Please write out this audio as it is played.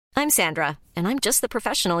I'm Sandra, and I'm just the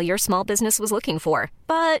professional your small business was looking for.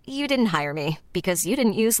 But you didn't hire me because you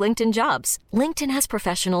didn't use LinkedIn Jobs. LinkedIn has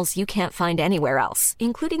professionals you can't find anywhere else,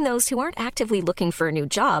 including those who aren't actively looking for a new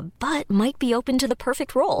job, but might be open to the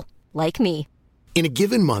perfect role, like me. In a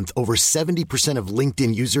given month, over 70% of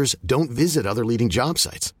LinkedIn users don't visit other leading job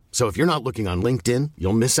sites. So if you're not looking on LinkedIn,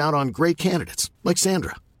 you'll miss out on great candidates like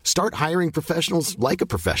Sandra. Start hiring professionals like a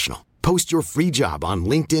professional. Post your free job on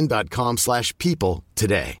linkedin.com/people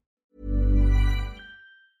today.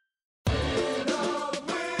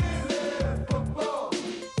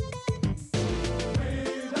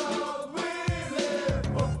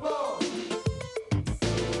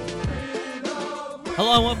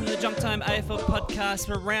 Hello and welcome to the Junk Time AFL podcast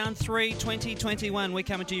for Round 3 2021. We're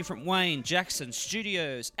coming to you from Wayne Jackson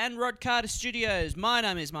Studios and Rod Carter Studios. My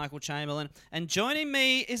name is Michael Chamberlain, and joining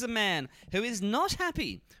me is a man who is not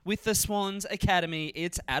happy with the Swans Academy.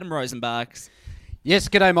 It's Adam Rosenbach. Yes,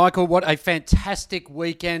 g'day Michael. What a fantastic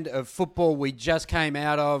weekend of football we just came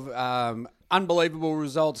out of. Unbelievable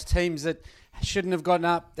results. Teams that shouldn't have gotten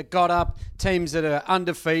up, that got up. Teams that are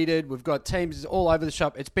undefeated. We've got teams all over the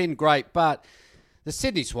shop. It's been great, but the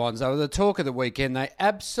Sydney Swans, they were the talk of the weekend. They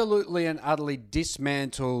absolutely and utterly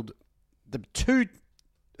dismantled the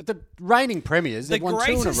reigning premiers. They've won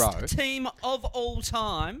two in a row. The greatest team of all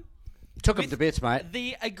time. Took them to bits, mate.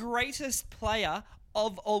 The greatest player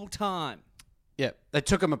of all time. Yeah, they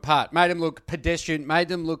took them apart, made them look pedestrian, made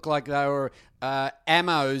them look like they were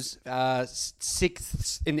Ammo's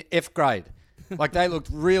sixths in F grade. Like they looked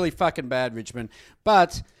really fucking bad, Richmond.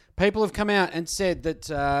 But people have come out and said that,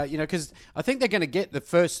 because I think they're going to get the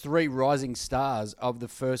first three rising stars of the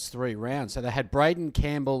first three rounds. So they had Braden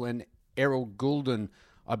Campbell and Errol Goulden,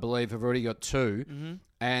 I believe, have already got two. Mm-hmm.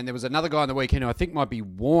 And there was another guy on the weekend who I think might be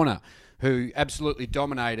Warner, who absolutely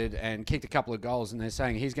dominated and kicked a couple of goals, and they're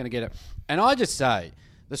saying he's going to get it. And I just say,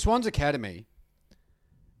 the Swans Academy,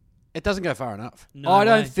 it doesn't go far enough. I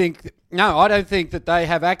don't think that they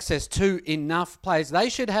have access to enough players. They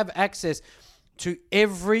should have access to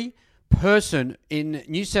every person in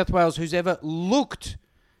New South Wales who's ever looked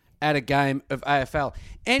at a game of AFL.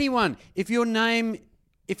 Anyone, if you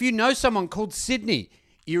know someone called Sydney,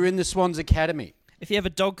 you're in the Swans Academy. If you have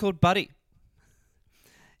a dog called Buddy.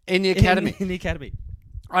 In the academy. In the academy.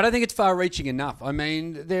 I don't think it's far-reaching enough. I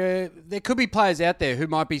mean, there could be players out there who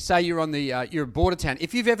might be, say you're on the you're a border town.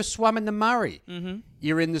 If you've ever swum in the Murray,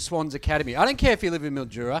 you're in the Swans Academy. I don't care if you live in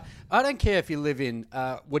Mildura. I don't care if you live in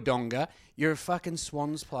Wodonga. You're a fucking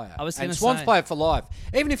Swans player. Swans player for life.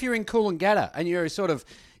 Even if you're in Coolangatta and you're sort of,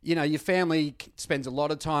 your family spends a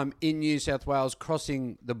lot of time in New South Wales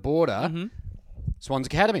crossing the border, Swans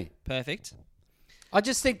Academy. Perfect. I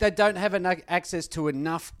just think they don't have enough access to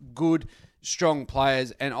enough good, strong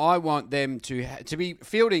players, and I want them to be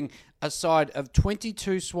fielding a side of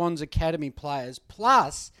 22 Swans Academy players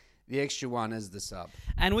plus the extra one as the sub.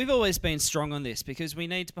 And we've always been strong on this because we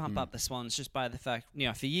need to pump up the Swans just by the fact,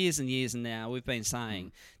 for years and years and now we've been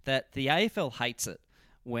saying that the AFL hates it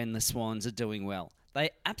when the Swans are doing well.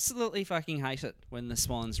 They absolutely fucking hate it when the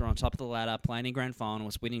Swans are on top of the ladder, playing in grand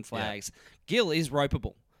finals, winning flags. Yeah. Gill is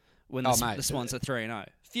ropeable when the Swans are 3-0.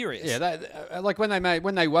 Furious. Yeah, like when they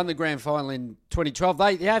won the grand final in 2012, the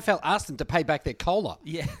AFL asked them to pay back their COLA.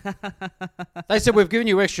 Yeah. They said, we've given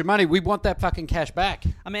you extra money. We want that fucking cash back.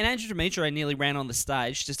 I mean, Andrew Demetriou nearly ran on the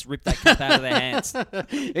stage just to rip that cup out of their hands.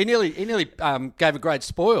 He nearly gave a great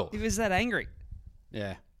spoil. He was that angry.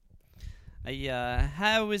 Yeah.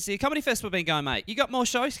 How was the Comedy Festival been going, mate? You got more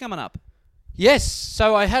shows coming up? Yes,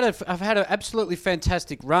 so I've had an absolutely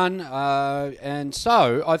fantastic run, and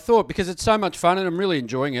so I thought, because it's so much fun and I'm really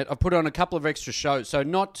enjoying it, I've put on a couple of extra shows. So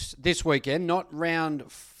not this weekend, not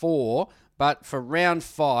round 4, but for round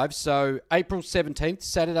 5. So April 17th,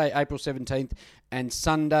 Saturday, April 17th, and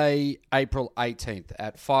Sunday, April 18th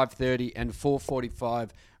at 5:30 and 4:45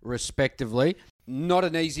 respectively. Not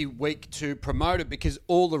an easy week to promote it because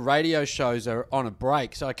all the radio shows are on a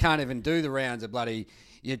break, so I can't even do the rounds of bloody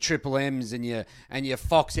your Triple M's and your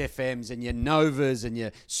Fox FMs and your Novas and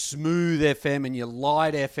your Smooth FM and your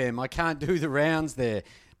Light FM. I can't do the rounds there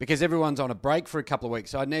because everyone's on a break for a couple of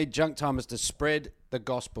weeks. So I need Junk Timers to spread the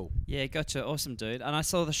gospel. Yeah, gotcha. Awesome, dude. And I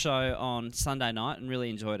saw the show on Sunday night and really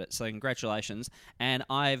enjoyed it. So congratulations. And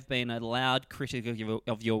I've been a loud critic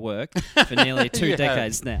of your work for nearly 2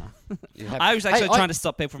 decades now. I was actually trying to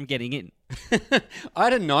stop people from getting in. I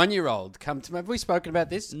had a 9-year-old come to me. Have we spoken about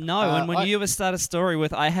this? No, and when you ever start a story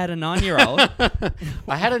with, I had a 9-year-old.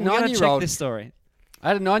 I had a 9-year-old. Check this story. I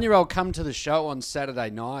had a 9-year-old come to the show on Saturday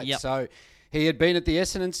night. Yep. So he had been at the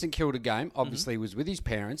Essendon St Kilda game. Obviously, he was with his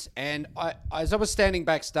parents. And as I was standing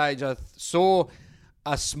backstage, I saw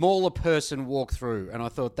a smaller person walk through, and I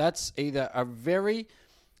thought that's either a very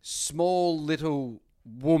small little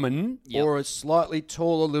woman or a slightly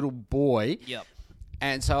taller little boy. Yep.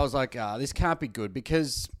 And so I was like, this can't be good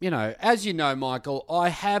because, as you know, Michael, I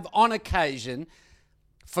have on occasion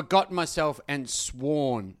forgotten myself and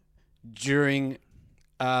sworn during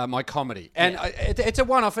my comedy. And it's a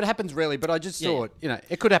one-off. It happens rarely, but I just thought,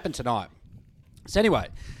 it could happen tonight. So anyway,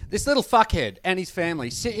 this little fuckhead and his family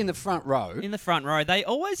sit in the front row. In the front row. They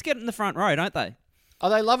always get in the front row, don't they? Oh,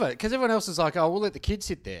 they love it because everyone else is like, oh, we'll let the kids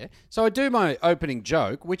sit there. So I do my opening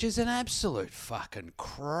joke, which is an absolute fucking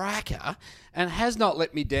cracker and has not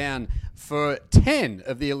let me down for 10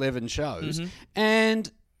 of the 11 shows.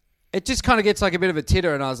 And it just kind of gets like a bit of a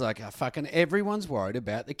titter. And I was like, oh, fucking everyone's worried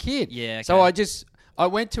about the kid. Yeah. Okay. So I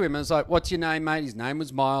went to him and I was like, what's your name, mate? His name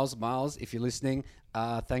was Miles. Miles, if you're listening,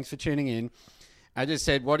 thanks for tuning in. I just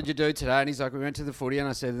said, what did you do today? And he's like, we went to the footy. And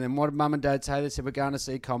I said, and then what did mum and dad say? They said, we're going to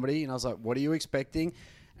see comedy. And I was like, what are you expecting?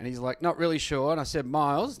 And he's like, not really sure. And I said,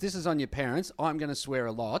 Miles, this is on your parents. I'm going to swear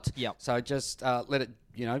a lot. Yep. So just let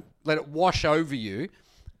it wash over you.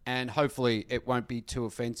 And hopefully it won't be too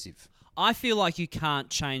offensive. I feel like you can't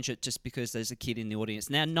change it just because there's a kid in the audience.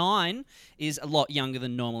 Now, 9 is a lot younger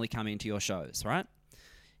than normally coming to your shows, right?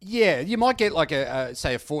 Yeah, you might get like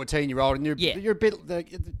say a 14-year-old, and you're a bit.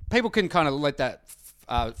 People can kind of let that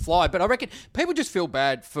fly, but I reckon people just feel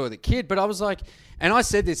bad for the kid. But I was like, and I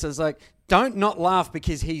said this, I was like, don't not laugh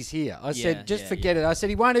because he's here. I said, just forget it. I said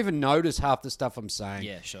he won't even notice half the stuff I'm saying.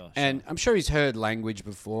 Yeah, sure. And I'm sure he's heard language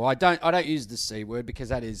before. I don't use the C word because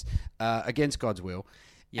that is against God's will.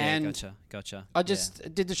 Yeah, and gotcha. I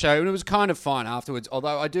just did the show, and it was kind of fun afterwards.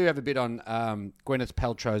 Although I do have a bit on Gwyneth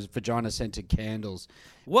Paltrow's vagina-scented candles.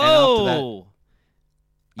 Whoa!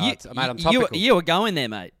 Mate, I'm topical. You were going there,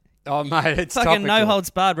 mate. Oh, mate, it's fucking topical. no holds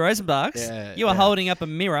barred Rosenbachs. Yeah, you were holding up a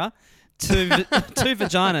mirror to two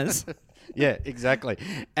vaginas. Yeah, exactly.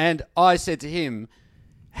 And I said to him,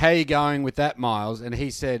 how are you going with that, Miles? And he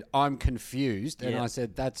said, I'm confused. And I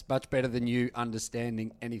said, that's much better than you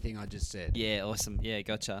understanding anything I just said. Yeah, awesome. Yeah,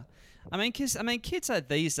 gotcha. Kids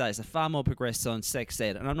these days are far more progressed on sex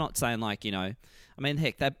ed. And I'm not saying like,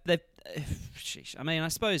 heck, they've sheesh. I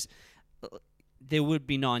suppose there would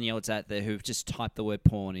be 9-year-olds out there who've just typed the word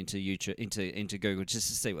porn into YouTube, into Google just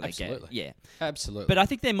to see what they get. Yeah. Absolutely. But I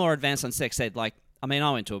think they're more advanced on sex ed. Like, I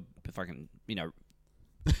went to a fucking,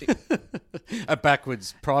 a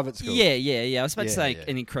backwards private school. Yeah. I was about to say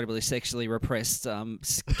an incredibly sexually repressed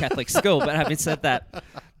Catholic school, but having said that,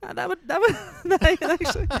 that would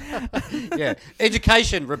actually. Yeah,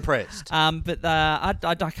 education repressed. But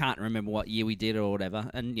I can't remember what year we did or whatever,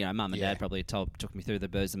 and mum and dad probably took me through the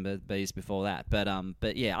birds and bees before that.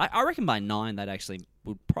 But yeah, I reckon by 9 they'd actually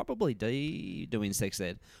would probably be doing sex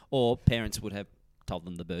ed, or parents would have told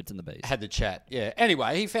them the birds and the bees. Had the chat, yeah.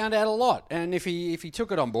 Anyway, he found out a lot, and if he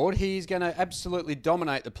took it on board, he's going to absolutely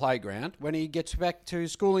dominate the playground when he gets back to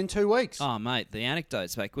school in 2 weeks. Oh, mate, the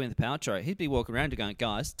anecdotes about Gwyneth Paltrow. He'd be walking around going,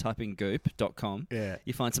 guys, type in goop.com. Yeah.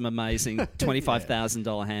 You find some amazing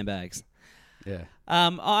 $25,000 handbags. Yeah.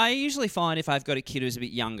 I usually find if I've got a kid who's a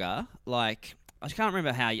bit younger, like, I can't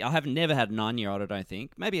remember how, I have never had a 9-year-old, I don't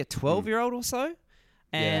think. Maybe a 12-year-old or so.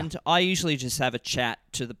 And I usually just have a chat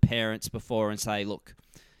to the parents before and say, look,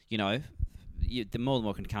 the more than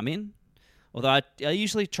more can come in. Although I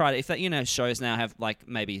usually try to, if that, shows now have like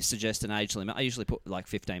maybe suggest an age limit, I usually put like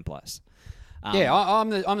 15 plus. I'm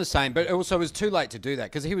the same, but also it was too late to do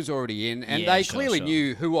that because he was already in, and they clearly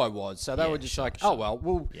knew who I was, so they were just oh well,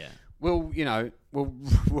 we'll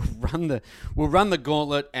run the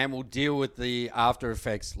gauntlet and we'll deal with the after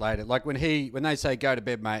effects later. Like when they say go to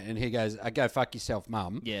bed, mate, and he goes, go fuck yourself,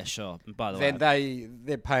 mum. Yeah, sure. And by the way,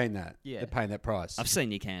 they're paying that. Yeah, they're paying that price. I've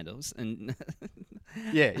seen your candles, and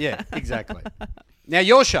yeah, exactly. Now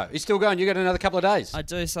your show is still going. You got another couple of days. I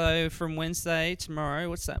do. So from Wednesday tomorrow,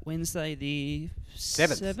 what's that? Wednesday the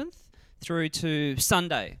 7th through to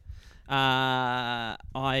Sunday.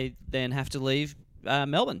 I then have to leave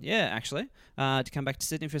Melbourne. Yeah, actually. To come back to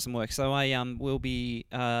Sydney for some work. So I will be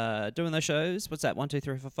doing those shows. What's that? 1, 2,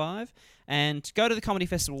 3, 4, 5. And go to the Comedy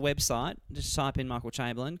Festival website. Just type in Michael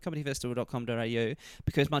Chamberlain, comedyfestival.com.au,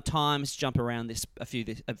 because my times jump around a few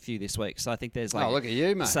this week. So I think there's like, look at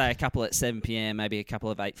you, mate. Say a couple at 7 p.m, maybe a couple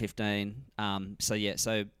of 8:15.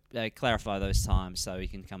 So clarify those times so you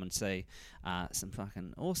can come and see some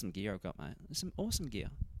fucking awesome gear I've got, mate. There's some awesome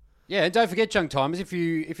gear. Yeah, and don't forget, Junk Timers, if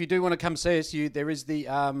you do want to come see us, there is the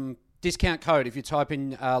discount code if you type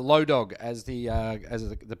in LowDog as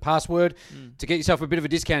the password to get yourself a bit of a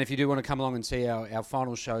discount if you do want to come along and see our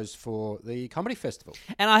final shows for the comedy festival.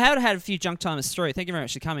 And I have had a few junk timers through. Thank you very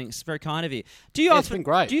much for coming. It's very kind of you. It's been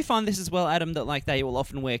great. Do you find this as well, Adam, that like they will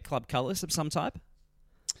often wear club colours of some type?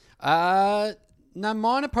 No,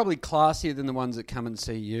 mine are probably classier than the ones that come and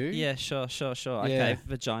see you. Yeah, sure. Yeah. Okay,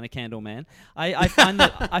 vagina candle man. I find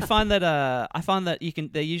that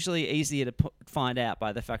they're usually easier to find out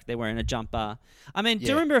by the fact they're wearing a jumper. I mean, do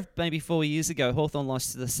you remember maybe 4 years ago Hawthorn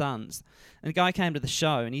lost to the Suns, and a guy came to the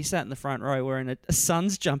show and he sat in the front row wearing a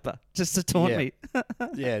Suns jumper just to taunt me.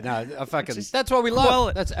 Yeah, no, I fucking. That's what we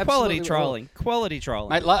love. That's quality trolling. Quality trolling,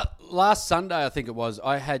 mate. Last Sunday, I think it was,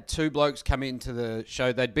 I had two blokes come into the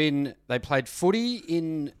show. They played footy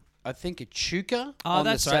in, I think, Echuca. Oh,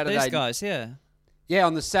 that's right. These guys, yeah. Yeah,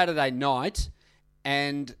 on the Saturday night,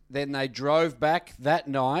 and then they drove back that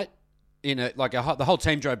night the whole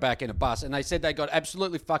team drove back in a bus, and they said they got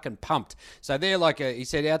absolutely fucking pumped. So they're he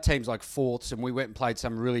said our team's like fourths, and we went and played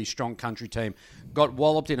some really strong country team, got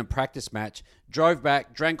walloped in a practice match, drove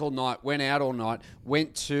back, drank all night, went out all night,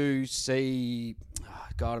 went to see,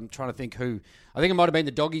 God, I'm trying to think who. I think it might have been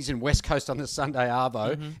the Doggies in West Coast on the Sunday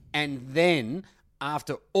Arvo, and then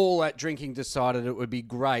after all that drinking decided it would be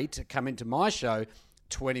great to come into my show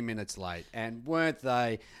 20 minutes late, and weren't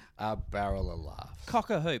they a barrel of laughs?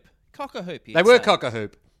 Cock a hoop. They were cock a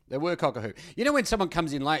hoop. You know when someone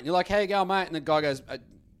comes in late and you're like, "How you going, mate?" and the guy goes,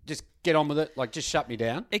 "Just get on with it. Like, just shut me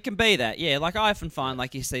down." It can be that, yeah. Like I often find,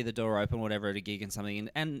 like you see the door open, whatever, at a gig and something,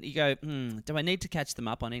 and you go, "Do I need to catch them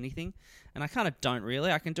up on anything?" And I kind of don't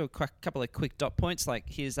really. I can do a couple of quick dot points, like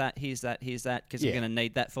here's that, because I'm going to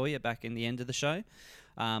need that for you back in the end of the show,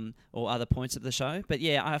 or other points of the show. But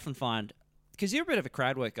yeah, I often find, because you're a bit of a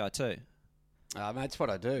crowd work guy too. Mate, that's what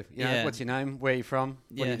I do. You know, what's your name? Where are you from?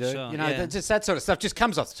 What do you do? Sure, you know, just that sort of stuff just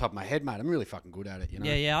comes off the top of my head, mate. I'm really fucking good at it, you know?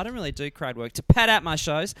 Yeah, I don't really do crowd work. To pad out my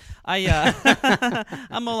shows,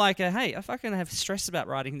 I'm more like, hey, I fucking have stressed about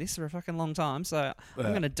writing this for a fucking long time, so I'm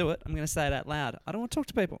going to do it. I'm going to say it out loud. I don't want to talk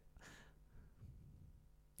to people.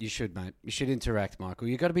 You should, mate. You should interact, Michael.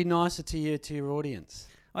 You've got to be nicer to your audience.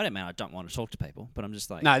 I don't mean I don't want to talk to people, but I'm just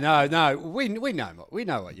like... No. We know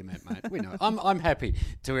what you meant, mate. We know. I'm happy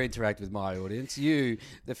to interact with my audience. You,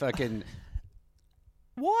 the fucking...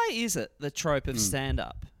 Why is it the trope of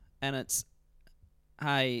stand-up and it's,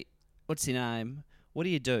 hey, what's your name? What do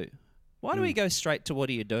you do? Why do we go straight to what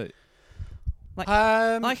do you do? Like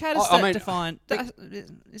how does that define...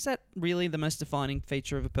 Is that really the most defining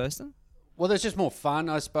feature of a person? Well, there's just more fun,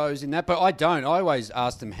 I suppose, in that. But I don't. I always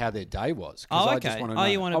ask them how their day was. Oh, okay. I just want to know.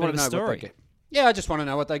 You want a bit of a story? Yeah, I just want to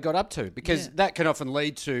know what they got up to. Because that can often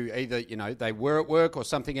lead to either, they were at work or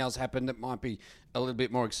something else happened that might be a little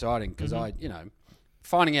bit more exciting. Because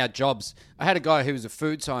finding out jobs. I had a guy who was a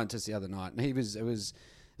food scientist the other night, and there's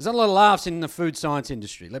not a lot of laughs in the food science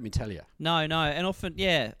industry, let me tell you. No. And often,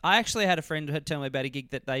 I actually had a friend who tell me about a gig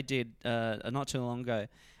that they did not too long ago.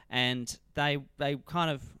 And they kind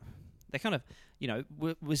of,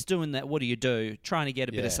 was doing that, what do you do, trying to get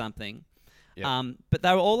a bit of something. Yeah. But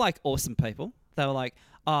they were all, like, awesome people. They were like,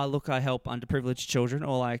 oh, look, I help underprivileged children,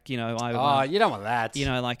 or like, you don't want that.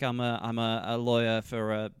 Like I'm a lawyer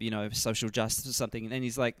for, social justice or something. And then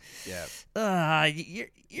he's like, you're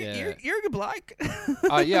a good bloke.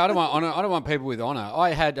 I don't want honor. I don't want people with honor. I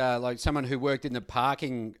had someone who worked in the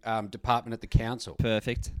parking department at the council.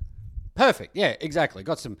 Perfect. Yeah, exactly.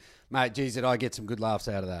 Got some, mate, geez, did I get some good laughs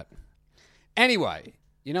out of that. Anyway,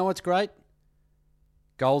 you know what's great?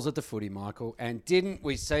 Goals at the footy, Michael. And didn't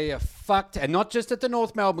we see and not just at the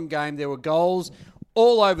North Melbourne game, there were goals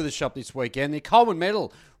all over the shop this weekend. The Coleman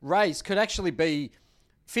Medal race could actually be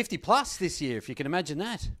 50 plus this year, if you can imagine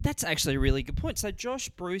that. That's actually a really good point. So Josh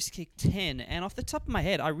Bruce kicked 10, and off the top of my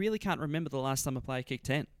head, I really can't remember the last time a player kicked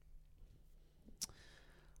 10.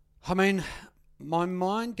 I mean, my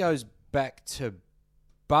mind goes back to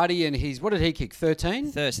Buddy and what did he kick, 13?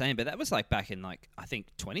 13, but that was like back in I think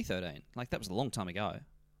 2013. Like that was a long time ago.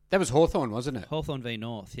 That was Hawthorn, wasn't it? Hawthorn v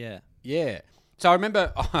North, yeah. Yeah. So I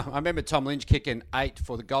remember Tom Lynch kicking 8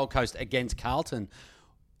 for the Gold Coast against Carlton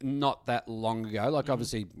not that long ago,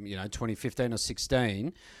 obviously, 2015 or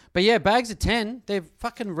 16. But yeah, bags of 10, they're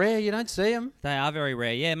fucking rare. You don't see them. They are very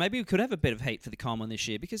rare. Yeah, maybe we could have a bit of heat for the Coleman this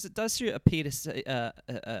year because it does appear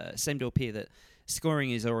to seem to appear that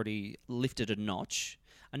scoring is already lifted a notch.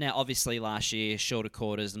 And now, obviously, last year, shorter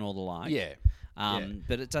quarters and all the like. Yeah.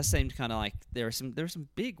 But it does seem kind of like there are some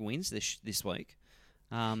big wins this week.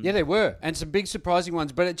 Yeah, there were, and some big surprising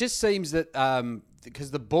ones. But it just seems that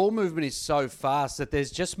because the ball movement is so fast that there's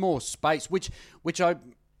just more space, which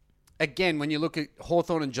again, when you look at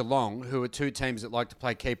Hawthorn and Geelong, who are two teams that like to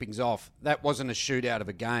play keepings off, that wasn't a shootout of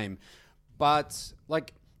a game. But,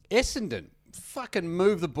 like, Essendon fucking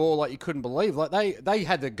moved the ball like you couldn't believe. Like, they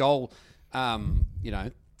had the goal,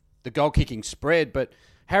 the goal-kicking spread, but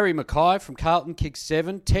Harry Mackay from Carlton kicked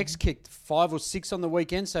 7. Tex kicked 5 or 6 on the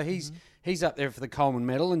weekend, so he's up there for the Coleman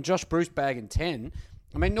medal. And Josh Bruce bagging 10.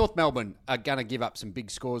 I mean, North Melbourne are going to give up some big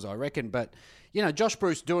scores, I reckon, but... Josh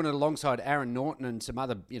Bruce doing it alongside Aaron Norton and some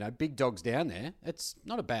other, big dogs down there. It's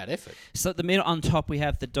not a bad effort. So at the middle on top, we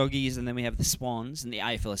have the Doggies and then we have the Swans, and the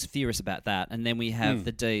AFL is furious about that. And then we have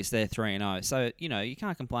the Ds, they're 3-0. So, you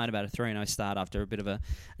can't complain about a 3-0 start after a bit of a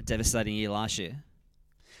devastating year last year.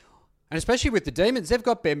 And especially with the Demons, they've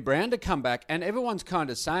got Ben Brown to come back, and everyone's kind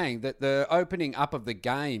of saying that the opening up of the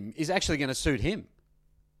game is actually going to suit him.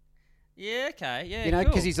 Yeah, okay, yeah,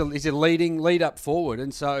 because he's a lead up forward,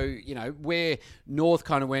 and so where North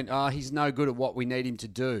kind of went, he's no good at what we need him to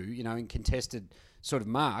do, in contested sort of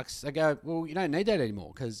marks. They go, well, you don't need that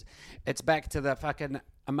anymore because it's back to the fucking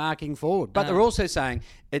marking forward. But they're also saying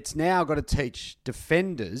it's now got to teach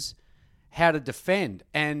defenders how to defend,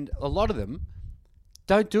 and a lot of them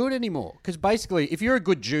don't do it anymore because basically, if you're a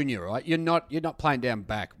good junior, right, you're not playing down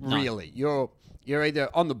back really. You're either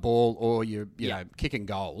on the ball or you're kicking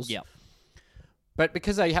goals. Yeah. But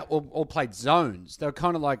because they all played zones, they were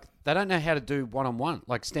kind of like, they don't know how to do one-on-one,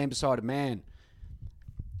 like stand beside a man.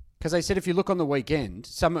 Because they said if you look on the weekend,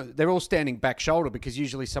 they're all standing back shoulder because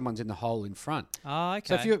usually someone's in the hole in front. Oh,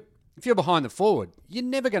 okay. So if you're behind the forward, you're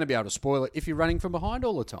never going to be able to spoil it if you're running from behind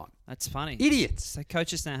all the time. That's funny. Idiots. So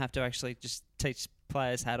coaches now have to actually just teach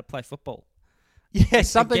players how to play football. Yeah,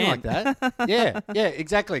 something like that. Yeah,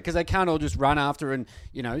 exactly. Because they can't all just run after and,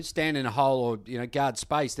 stand in a hole or, guard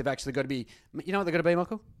space. They've actually got to be, you know what they've got to be,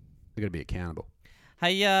 Michael? They've got to be accountable.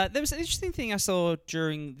 Hey, there was an interesting thing I saw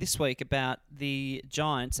during this week about the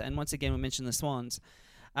Giants, and once again we mentioned the Swans.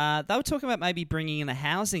 They were talking about maybe bringing in a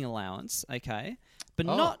housing allowance, okay, but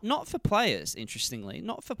not for players, interestingly.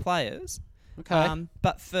 Not for players. Okay.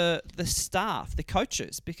 But for the staff, the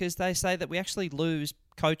coaches, because they say that we actually lose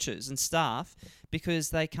coaches and staff because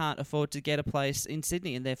they can't afford to get a place in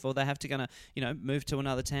Sydney, and therefore they have to move to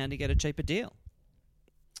another town to get a cheaper deal.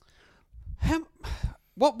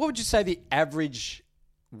 What would you say the average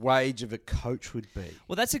wage of a coach would be?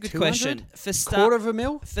 Well, that's a good 200? question. For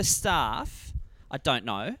 $250,000? For staff, I don't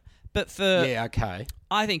know. But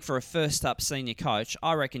I think for a first-up senior coach,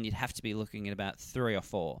 I reckon you'd have to be looking at about 3 or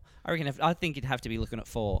 4. I think you'd have to be looking at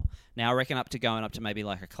 4. Now, I reckon going up to maybe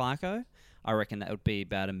like a Clarko. I reckon that would be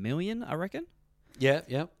about $1 million, I reckon. Yeah.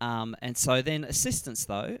 And so then assistants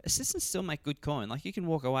still make good coin. Like you can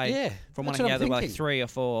walk away from one and go like 300 or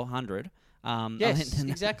 400. Yes,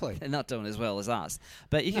 exactly. They're not doing as well as us.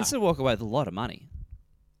 But you can still walk away with a lot of money.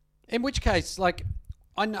 In which case, like,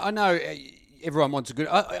 I know everyone wants a good...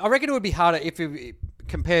 I reckon it would be harder if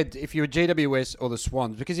you're GWS or the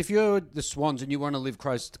Swans, because if you're the Swans and you want to live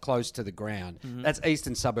close to the ground, that's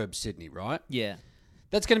eastern suburb Sydney, right? Yeah.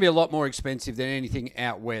 That's going to be a lot more expensive than anything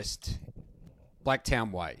out west,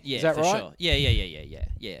 Blacktown way. Yeah, is that for right? Sure.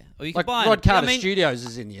 Yeah. Or you like can buy Rod Carter Studios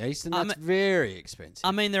is in the east, and that's very expensive.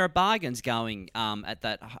 I mean, there are bargains going at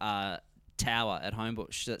that tower at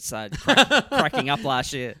Homebush that's cracking up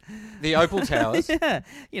last year. The Opal Towers. Yeah.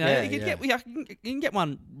 You can get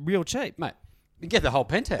one real cheap. Mate, you get the whole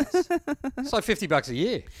penthouse. It's like $50 a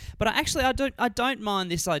year. But I don't mind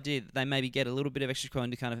this idea that they maybe get a little bit of extra coin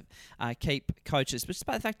to kind of keep coaches. But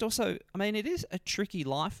despite the fact also, I mean, it is a tricky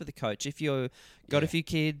life for the coach. If you've got a few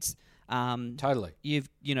kids... totally.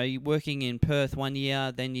 You're working in Perth one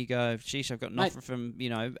year, then you go, sheesh, I've got an offer from,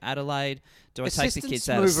 Adelaide. Do I take the kids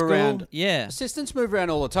out of school? Around. Yeah. Assistants move around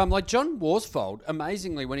all the time. Like John Worsfold,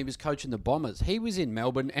 amazingly, when he was coaching the Bombers, he was in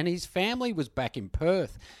Melbourne and his family was back in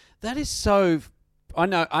Perth. That is so... I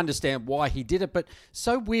understand why he did it, but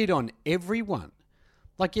so weird on everyone.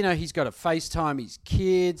 Like, he's got to FaceTime his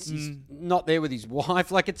kids. He's not there with his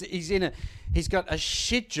wife. Like, he's got a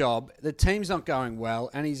shit job. The team's not going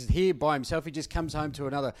well, and he's here by himself. He just comes home to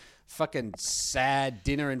another fucking sad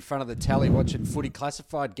dinner in front of the telly watching Footy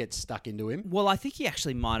Classified get stuck into him. Well, I think he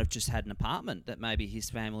actually might have just had an apartment that maybe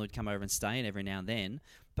his family would come over and stay in every now and then.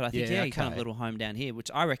 But I think, he kind of a little home down here, which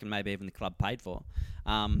I reckon maybe even the club paid for.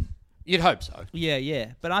 You'd hope so.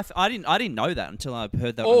 Yeah. But I didn't know that until I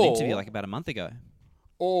heard that on an interview like about a month ago.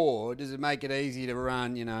 Or does it make it easy to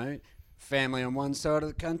run, family on one side of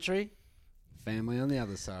the country, family on the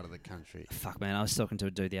other side of the country. Fuck, man, I was talking to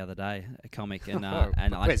a dude the other day, a comic, and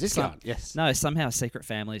Where's this going? Yes. No, somehow secret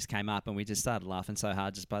families came up, and we just started laughing so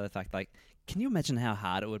hard just by the fact, like, can you imagine how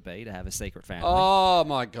hard it would be to have a secret family? Oh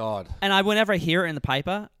my God. And whenever I hear it in the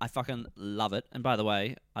paper, I fucking love it. And by the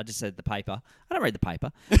way, I just said the paper. I don't read the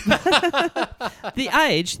paper. The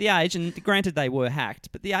age, and granted they were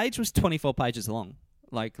hacked, but the age was 24 pages long,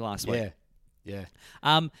 like last week. Yeah.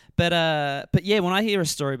 But yeah, when I hear a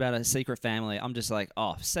story about a secret family, I'm just like,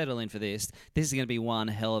 oh, settle in for this. This is going to be one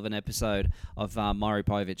hell of an episode of Maury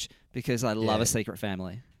Povich, because I love a secret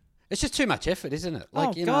family. It's just too much effort, isn't it?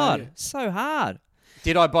 Like, oh, God, so hard.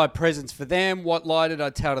 Did I buy presents for them? What lie did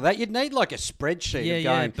I tell to that? You'd need like a spreadsheet of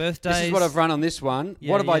going, birthdays. This is what I've run on this one.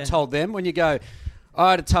 Yeah, what have I told them? When you go,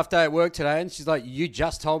 I had a tough day at work today, and she's like, you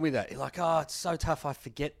just told me that. You're like, oh, it's so tough, I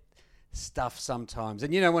forget stuff sometimes.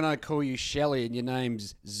 And you know when I call you Shelley and your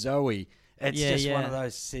name's Zoe, it's one of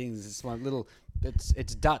those things. It's one little,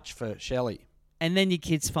 it's Dutch for Shelley. And then your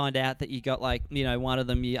kids find out that you got, like, you know, one of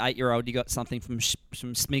them, your 8-year-old, you got something from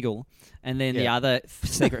Smiggle. And then the other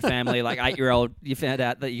secret family, like 8-year-old, you found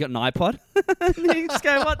out that you got an iPod. And you just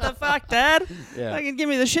go, what the fuck, Dad? Yeah. They can give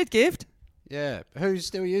me the shit gift. Yeah. Who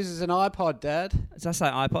still uses an iPod, Dad? Did I say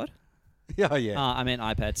iPod? Oh, yeah. I meant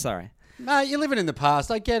iPad, sorry. Mate, you're living in the past.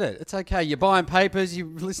 I get it. It's okay. You're buying papers.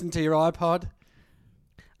 You listen to your iPod.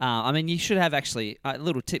 I mean, you should have actually a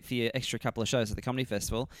little tip for your extra couple of shows at the Comedy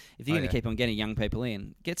Festival. If you're going to keep on getting young people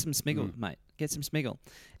in, get some Smiggle, mate. Get some Smiggle.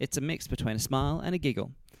 It's a mix between a smile and a giggle.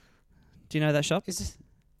 Do you know that shop?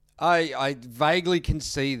 I vaguely can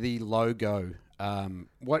see the logo.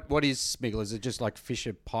 What is Smiggle? Is it just like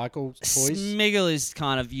Fisher Paykel toys? Smiggle is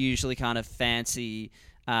usually fancy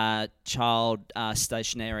child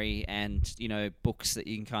stationery and, you know, books that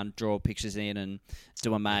you can kind of draw pictures in and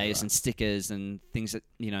do a maze and stickers and things that,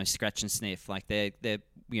 you know, scratch and sniff. Like they're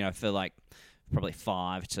you know, for like probably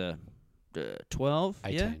 5 to 12.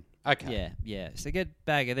 18. Yeah? Okay. Yeah. So get a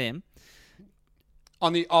bag of them.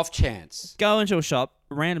 On the off chance. Go into a shop,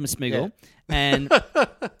 random Smiggle, and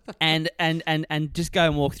just go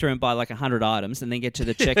and walk through and buy like 100 items, and then get to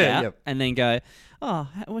the checkout, and then go, oh,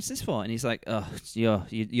 what's this for? And he's like, oh,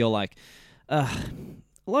 you're like, a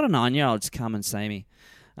lot of 9-year-olds come and see me.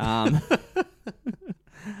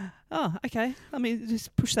 Oh, okay. Let me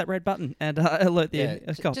just push that red button and alert the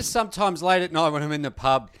cops. Just sometimes late at night when I'm in the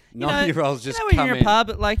pub, 9-year-olds just come in. You know when you're in a pub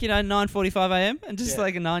at like, 9:45 a.m. and just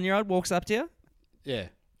like a 9-year-old walks up to you? Yeah.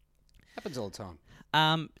 Happens all the time.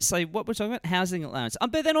 So what we're talking about, housing allowance.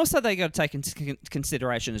 But then also they got to take into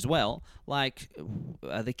consideration as well, like,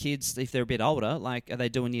 are the kids, if they're a bit older, like, are they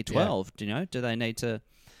doing year 12? Do you know? Do they need to,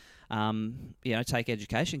 take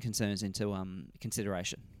education concerns into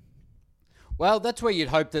consideration? Well, that's where you'd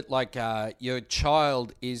hope that, like, your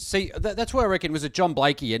child is... See, that's where I reckon, was it John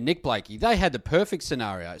Blakey and Nick Blakey? They had the perfect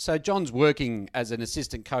scenario. So John's working as an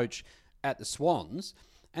assistant coach at the Swans,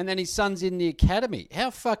 and then his son's in the academy. How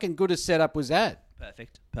fucking good a setup was that?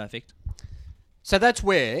 Perfect. So that's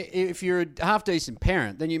where, if you're a half-decent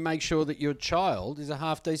parent, then you make sure that your child is a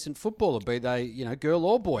half-decent footballer, be they, girl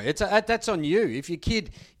or boy. That's on you. If your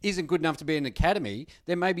kid isn't good enough to be in an academy,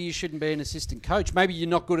 then maybe you shouldn't be an assistant coach. Maybe you're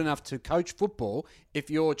not good enough to coach football if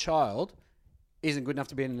your child isn't good enough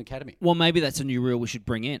to be in an academy. Well, maybe that's a new rule we should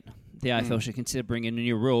bring in. The AFL should consider bringing in a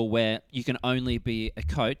new rule where you can only be a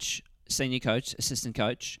coach, senior coach, assistant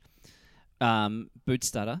coach, boot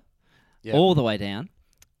stutter, all the way down,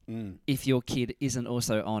 if your kid isn't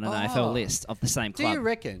also on an AFL list of the same club.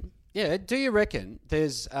 Do you reckon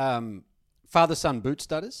there's father-son boot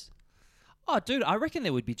studders? Oh, dude, I reckon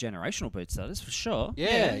there would be generational boot studders for sure.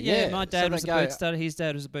 Yeah. My dad was a boot stutter. His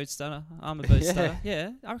dad was a boot stutter. I'm a boot stutter.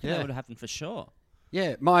 Yeah, I reckon that would happen for sure.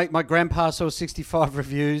 Yeah, my grandpa saw 65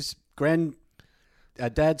 reviews.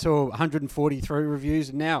 Dad saw 143 reviews,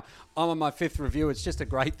 and now I'm on my 5th review. It's just a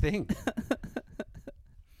great thing.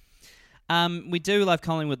 We do love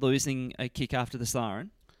Collingwood losing a kick after the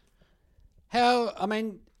siren.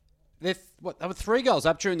 They were 3 goals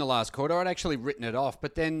up during the last quarter. I'd actually written it off,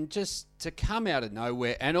 but then just to come out of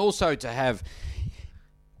nowhere and also to have...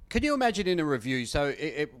 Can you imagine in a review? So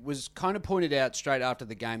it was kind of pointed out straight after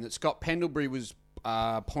the game that Scott Pendlebury was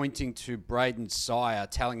pointing to Braden Sire,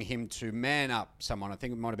 telling him to man up someone. I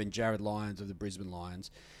think it might have been Jared Lyons of the Brisbane Lions,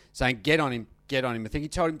 saying, get on him. I think he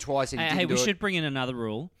told him twice and he didn't do it. We should bring in another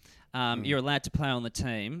rule. You're allowed to play on the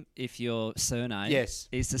team if your surname is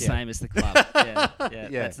the same as the club. Yeah,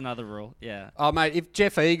 that's another rule. Yeah. Oh, mate, if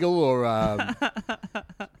Jeff Eagle or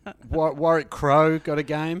Warwick Crow got a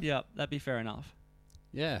game. Yeah, that'd be fair enough.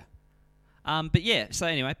 Yeah. But yeah, so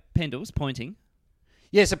anyway, Pendle's pointing.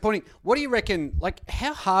 Yeah, so pointing. What do you reckon, like,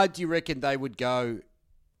 how hard do you reckon they would go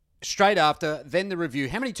straight after, then the review.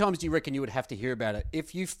 How many times do you reckon you would have to hear about it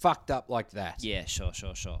if you fucked up like that? Yeah, sure.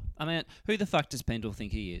 I mean, who the fuck does Pendle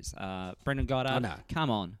think he is? Brendan Goddard? I know. Come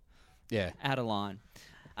on. Yeah. Out of line.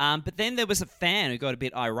 But then there was a fan who got a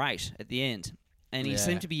bit irate at the end. And he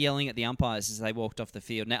seemed to be yelling at the umpires as they walked off the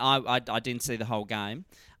field. Now, I didn't see the whole game,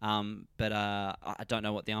 but I don't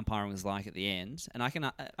know what the umpiring was like at the end. And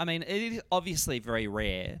it is obviously very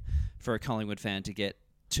rare for a Collingwood fan to get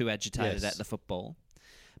too agitated at the football.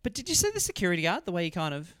 But did you see the security guard, the way he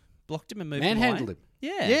kind of blocked him and moved him away? Manhandled him.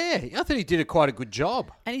 Yeah, I thought he did quite a good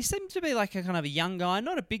job. And he seemed to be like a kind of a young guy,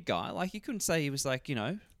 not a big guy. Like, you couldn't say he was like,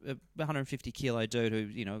 a 150-kilo dude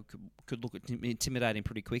who, could look intimidating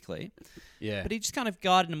pretty quickly. Yeah. But he just kind of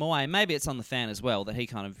guided him away. Maybe it's on the fan as well that he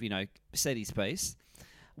kind of, said his piece.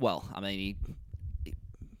 Well, I mean,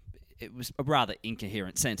 it was a rather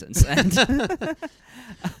incoherent sentence. And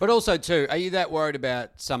But also, too, are you that worried about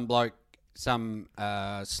some bloke, some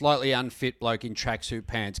slightly unfit bloke in tracksuit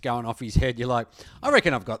pants going off his head? You're like, I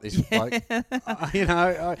reckon I've got this bloke.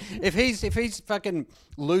 If he's fucking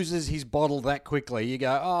loses his bottle that quickly, you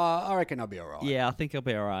go, I reckon I'll be all right. Yeah, I think he'll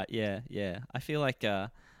be all right. Yeah. I feel like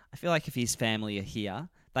if his family are here,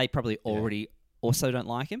 they probably already also don't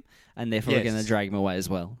like him, and therefore are going to drag him away as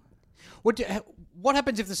well. What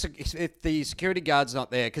happens if the security guard's not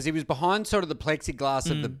there? Because he was behind sort of the plexiglass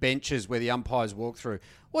of the benches where the umpires walk through.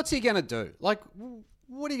 What's he going to do? Like,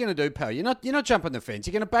 what are you going to do, pal? You're not jumping the fence.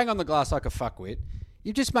 You're going to bang on the glass like a fuckwit.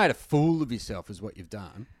 You've just made a fool of yourself is what you've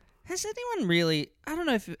done. Has anyone really... I don't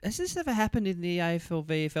know if... Has this ever happened in the AFL,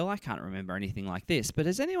 VFL? I can't remember anything like this. But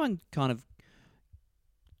has anyone kind of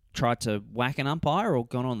tried to whack an umpire or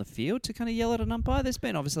gone on the field to kind of yell at an umpire? There's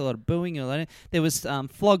been obviously a lot of booing. There was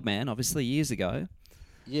Flogman, obviously, years ago.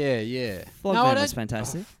 Yeah. Flogman was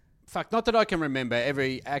fantastic. Fuck, not that I can remember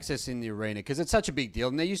every access in the arena because it's such a big deal.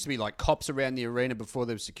 And there used to be like cops around the arena before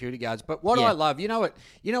there were security guards. But what I love, you know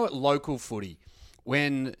what local footy,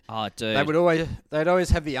 when they'd always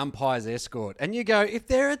have the umpires escort. And you go, if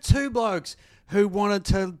there are two blokes who wanted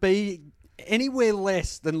to be anywhere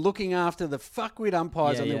less than looking after the fuckwit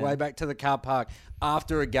umpires on their way back to the car park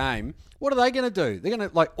after a game, what are they going to do? They're going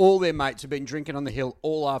to, like, all their mates have been drinking on the hill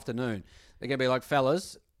all afternoon. They're going to be like,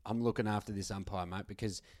 fellas, I'm looking after this umpire, mate,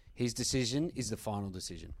 because his decision is the final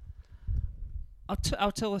decision.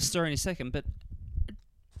 I'll tell a story in a second, but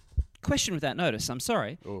question without notice, I'm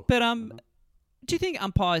sorry. Ooh. But do you think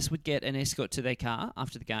umpires would get an escort to their car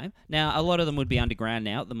after the game? Now, a lot of them would be underground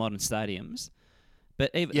now at the modern stadiums.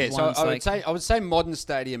 But even so I would say modern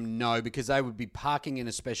stadium, no, because they would be parking in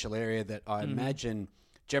a special area that I imagine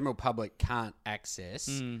general public can't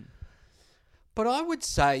access. But I would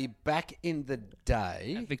say back in the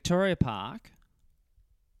day... At Victoria Park...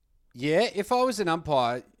 Yeah, if I was an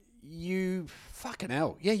umpire, fucking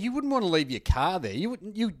hell. Yeah, you wouldn't want to leave your car there. You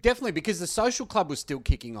definitely, because the social club was still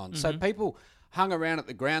kicking on. So people hung around at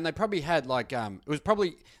the ground. They probably had it was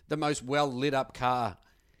probably the most well lit up car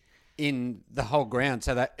in the whole ground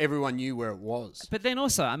so that everyone knew where it was. But then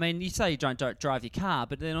also, I mean, you say you don't drive your car,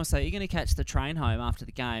 but then also you're going to catch the train home after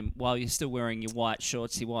the game while you're still wearing your white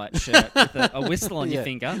shorts, your white shirt with a whistle on your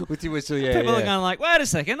finger. With your whistle, yeah. People are going like, wait a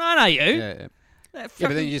second, I know you. Yeah. But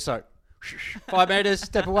then you just like, 5 metres,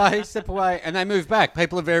 step away, and they move back.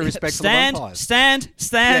 People are very respectful of umpires.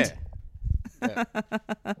 Stand. Yeah.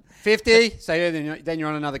 50, so then you're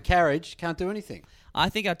on another carriage, can't do anything. I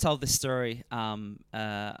think I told this story. I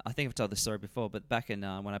think I've told this story before, but back in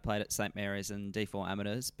when I played at St Mary's and D4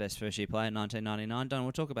 Amateurs, best first year player in 1999. Don't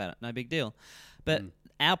want to talk about it. No big deal. But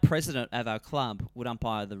our president of our club would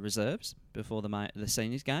umpire the reserves before the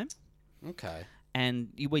seniors game. Okay. And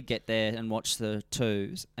we'd get there and watch the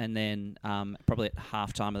twos, and then probably at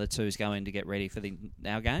halftime of the twos go in to get ready for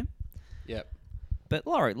our game. Yep. But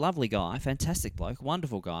Laurie, lovely guy, fantastic bloke,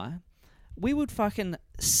 wonderful guy. We would fucking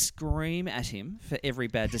scream at him for every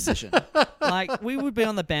bad decision. Like, we would be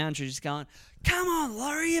on the boundary just going, come on,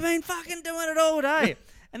 Laurie, you've been fucking doing it all day.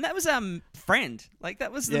 And that was our friend. Like,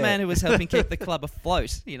 that was the man who was helping keep the club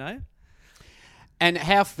afloat, you know? And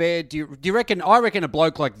how fair do you reckon? I reckon a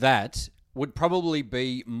bloke like that would probably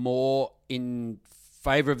be more in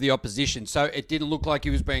favour of the opposition. So it didn't look like he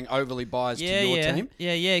was being overly biased to your team.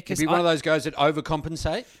 Yeah. He'd be one of those guys that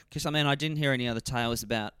overcompensate. Because, I mean, I didn't hear any other tales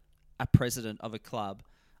about a president of a club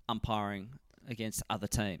umpiring against other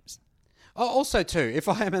teams. Oh, also, too, if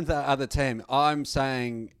I am in the other team, I'm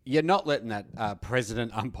saying you're not letting that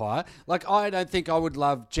president umpire. Like, I don't think I would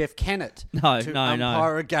love Jeff Kennett to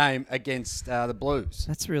umpire a game against the Blues.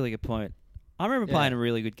 That's a really good point. I remember playing a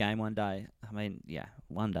really good game one day. I mean,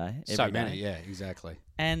 one day. Every day. Yeah, exactly.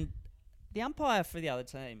 And the umpire for the other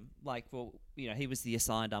team, he was the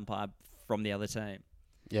assigned umpire from the other team.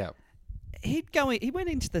 Yeah. He went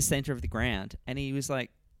into the centre of the ground and he was like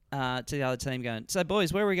to the other team going, "So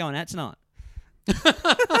boys, where are we going at tonight?"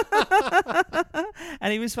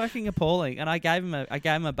 And he was fucking appalling. And I gave him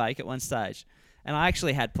a bake at one stage. And I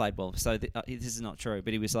actually had played ball, so this is not true.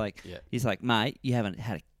 But he was like, he's like, "Mate, you haven't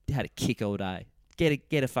had a kick all day.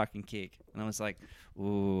 Get a fucking kick." And I was like,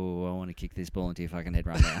 "Ooh, I want to kick this ball into your fucking head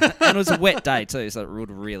right now." And it was a wet day too, so it would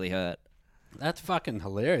really hurt. That's fucking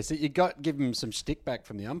hilarious. You give him some stick back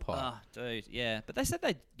from the umpire. Oh, dude, yeah. But they said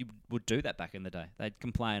you would do that back in the day. They'd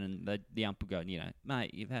complain and the ump would go,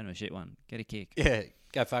 "Mate, you've had a shit one. Get a kick." Yeah,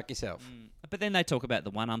 go fuck yourself. But then they talk about the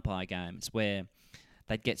one umpire games where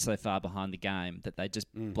they'd get so far behind the game that they'd just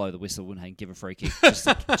blow the whistle and give a free kick just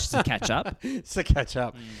to catch up. To catch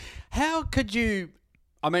up. How could you...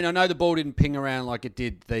 I mean, I know the ball didn't ping around like it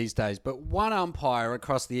did these days, but one umpire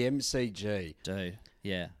across the MCG... Dude,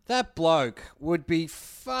 yeah. That bloke would be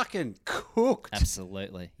fucking cooked.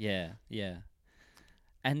 Absolutely, yeah.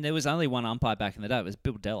 And there was only one umpire back in the day. It was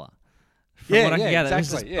Bill Della.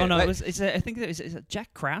 Exactly. I think it was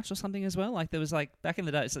Jack Crouch or something as well. Like there was back in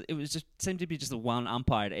the day, it was just seemed to be just the one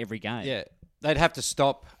umpire at every game. Yeah, they'd have to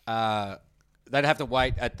stop. They'd have to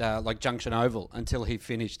wait at Junction Oval until he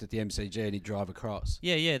finished at the MCG and he'd drive across.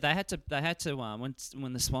 Yeah. They had to.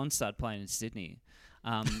 When the Swans started playing in Sydney,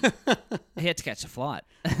 he had to catch a flight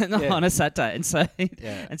on a Saturday, and so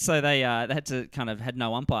they had to had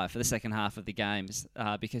no umpire for the second half of the games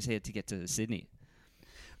because he had to get to Sydney.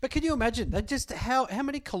 But can you imagine how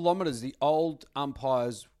many kilometres the old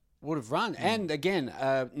umpires would have run? And again,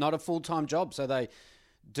 not a full-time job, so they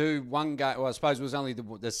do one game. Well, I suppose it was only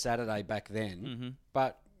the Saturday back then,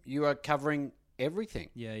 but you are covering everything.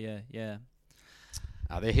 Yeah.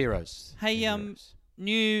 They're heroes. Hey,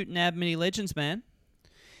 new NAB Mini Legends, man.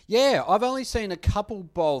 Yeah, I've only seen a couple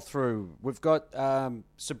bowl through. We've got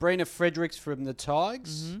Sabrina Fredericks from the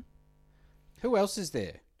Tigers. Mm-hmm. Who else is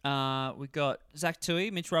there? We've got Zach Tui,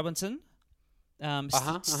 Mitch Robinson,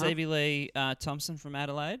 Stevie Lee Thompson from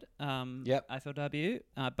Adelaide, AFLW,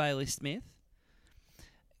 Bailey Smith.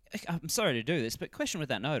 I'm sorry to do this, but question with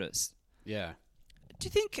that notice. Yeah. Do you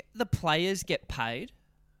think the players get paid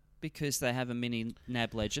because they have a mini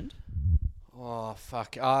NAB legend? Oh,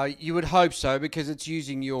 fuck. You would hope so because it's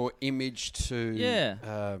using your image to...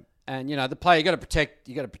 Yeah. And the player, you got to protect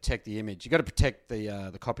the image. You got to protect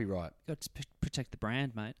the copyright. Got to protect the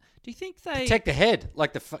brand, mate. Do you think they protect the head,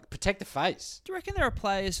 protect the face? Do you reckon there are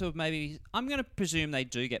players who have maybe? I'm going to presume they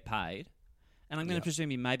do get paid, and I'm going to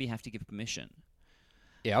presume you maybe have to give permission.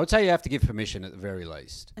 Yeah, I would say you have to give permission at the very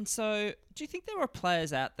least. And so, do you think there are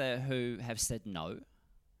players out there who have said no?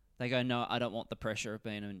 They go, "No, I don't want the pressure of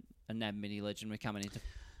being a NAB mini legend. We're coming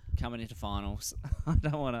into finals. I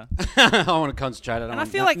don't want to. I want to concentrate. Do you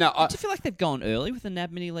feel like they've gone early with the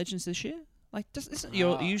NAB mini legends this year? Like, isn't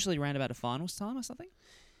usually around about a finals time or something?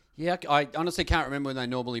 Yeah, I honestly can't remember when they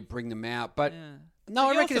normally bring them out, but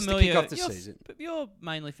no, I reckon it's to kick off the season. But you're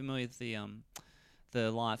mainly familiar with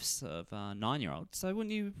the lives of 9-year-olds, so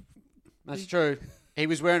wouldn't you? That's true. He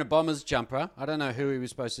was wearing a Bombers jumper. I don't know who he was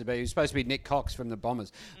supposed to be. He was supposed to be Nick Cox from the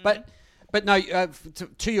Bombers, But no,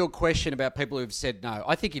 to your question about people who've said no,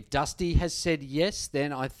 I think if Dusty has said yes,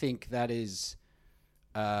 then I think that is...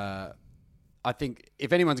 I think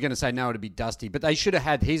if anyone's going to say no, it'd be Dusty. But they should have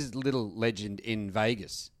had his little legend in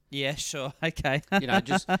Vegas. Yeah, sure. Okay.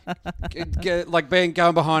 Just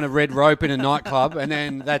going behind a red rope in a nightclub and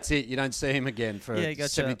then that's it. You don't see him again for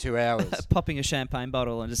 72 hours. Popping a champagne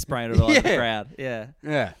bottle and just spraying it all over the crowd. Yeah.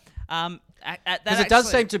 Yeah. Because it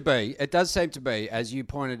does seem to be, as you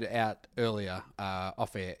pointed out earlier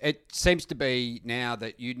off air, it seems to be now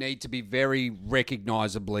that you need to be very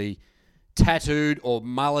recognisably tattooed or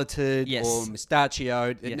mulleted or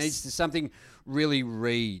mustachioed. It needs to something really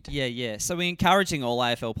read. Yeah. So we're encouraging all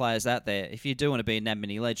AFL players out there, if you do want to be a NAB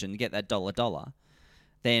mini legend, get that $1,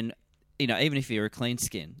 then... even if you're a clean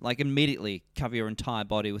skin, immediately cover your entire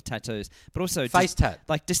body with tattoos, but also face tat.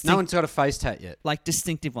 No one's got a face tat yet.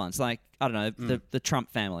 Distinctive ones, I don't know, the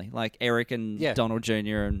Trump family, like Eric and Donald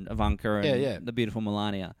Jr. and Ivanka and the beautiful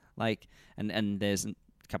Melania, and there's a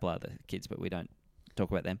couple other kids, but we don't talk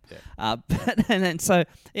about them. Yeah.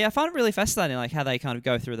 I find it really fascinating, how they kind of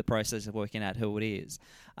go through the process of working out who it is.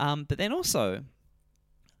 But then also,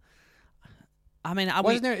 I mean,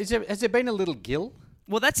 has there been a little gill?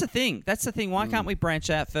 Well, that's the thing. Why can't we branch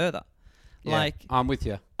out further? Yeah, I'm with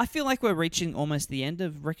you. I feel like we're reaching almost the end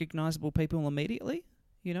of recognisable people immediately,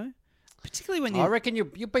 Particularly when you... I reckon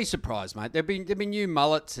you'll be surprised, mate. There'll be new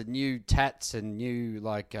mullets and new tats and new,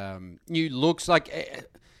 new looks.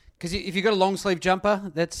 Because if you've got a long sleeve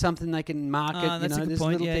jumper, that's something they can market. That's a good there's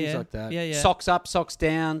point. little Yeah, things yeah. like that. Yeah, yeah. Socks up, socks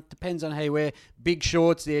down. Depends on how you wear. Big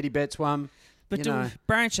shorts, the Eddie Betts one. But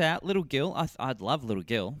branch out, Little Gill. I'd love Little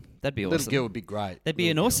Gill. That'd be awesome. Little Gill would be great. There'd be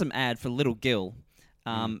Little an Gill. awesome ad for Little Gill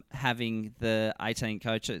having the 18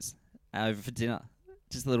 coaches over for dinner.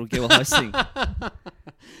 Just Little Gill hosting.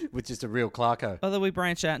 With just a real Clarko. Although we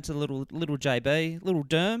branch out into little JB, Little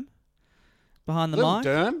Derm behind the Little mic.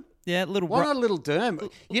 Derm? Yeah, Little Why not a Little Derm?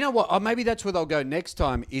 You know what? Oh, maybe that's where they'll go next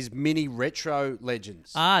time is mini retro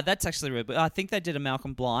legends. That's actually real. But I think they did a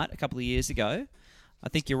Malcolm Blight a couple of years ago. I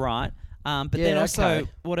think you're right. But Yeah, then also, okay.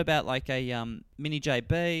 what about like a mini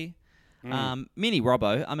JB, mini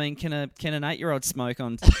Robbo? I mean, can an 8-year-old smoke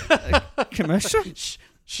on a commercial?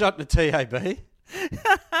 Shot in a TAB.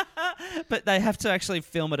 But they have to actually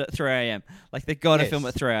film it at 3 a.m. Like, they've got to Yes. film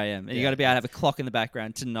at 3 a.m. And you Yeah. got to be able to have a clock in the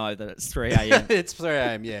background to know that it's 3 a.m. It's 3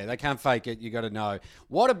 a.m. Yeah, they can't fake it. You got to know.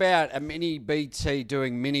 What about a mini BT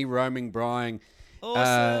doing mini roaming Brying?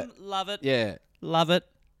 Awesome. Love it. Yeah, Love it.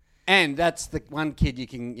 and that's the one kid you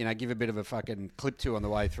can give a bit of a fucking clip to on the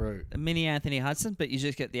way through. A mini Anthony Hudson, but you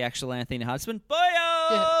just get the actual Anthony Hudson.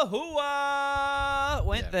 Boyo! Hooah!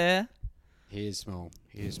 Went Yeah. there. Here's small.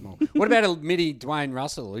 Here's small. What about a mini Dwayne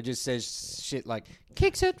Russell who just says shit like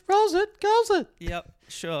kicks it, rolls it, goals it, Yep,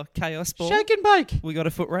 sure. Chaos ball. shake and bake? We got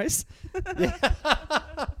a foot race.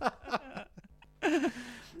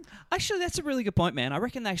 Actually, that's a really good point, man. I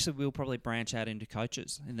reckon they actually will probably branch out into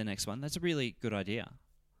coaches in the next one. That's a really good idea.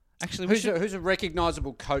 Actually, Who's a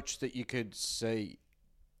recognisable coach that you could see?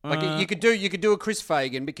 Like you could do a Chris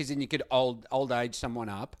Fagan because then you could old age someone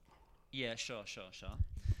up. Yeah, sure.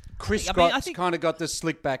 Chris I mean, Scott's I think- kind of got the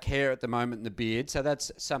slick back hair at the moment and the beard, so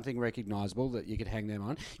that's something recognisable that you could hang them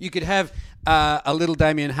on. You could have a little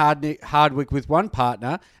Damien Hardwick with one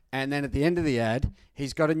partner, and then at the end of the ad,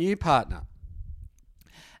 he's got a new partner.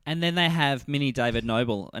 And then they have mini David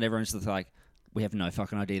Noble, and everyone's just like, we have no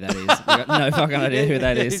fucking idea that is. We got no fucking idea who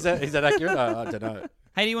that is. Is that accurate? I don't know.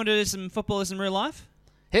 Hey, do you want to do some footballers in real life?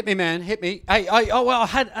 Hit me, man. Hit me. Hey, I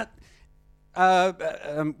had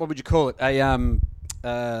what would you call it?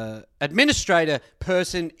 Administrator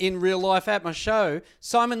person in real life at my show,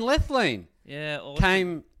 Simon Lethlean, Yeah. Awesome.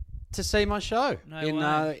 came to see my show. No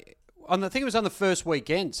way. I think it was on the first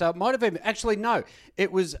weekend, so it might have been. Actually, no,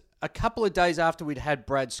 it was a couple of days after we'd had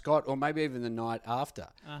Brad Scott, or maybe even the night after.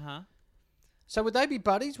 Uh-huh. So would they be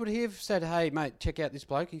buddies? Would he have said, "Hey, mate, check out this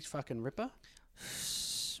bloke. He's fucking ripper"?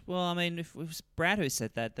 Well, I mean, if it was Brad who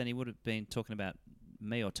said that, then he would have been talking about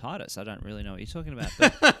me or Titus. I don't really know what you're talking about.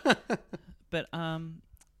 But,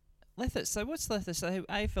 Lethis. So what's Lethis? So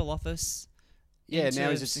AFL office. Yeah, into now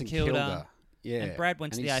he's at St Kilda. Yeah, And Brad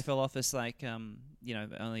went to the he's- AFL office only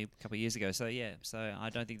a couple of years ago. So yeah, so I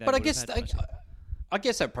don't think they. But I would have guess had much- I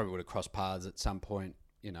guess they probably would have crossed paths at some point,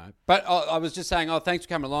 But I was just saying, thanks for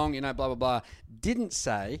coming along, blah, blah, blah. Didn't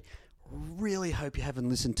say, really hope you haven't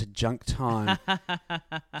listened to Junk Time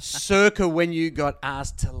circa when you got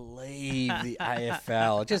asked to leave the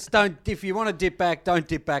AFL. Just don't, if you want to dip back, don't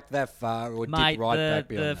dip back that far or Mate, dip right back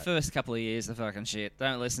the beyond first couple of years are fucking shit.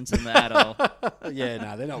 Don't listen to them at all. that. Yeah,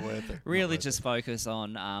 no, they're not worth it. Really just focus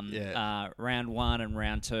on Yeah. round 1 and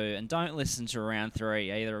round 2, and don't listen to round 3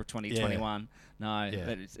 either of 2021. No, Yeah.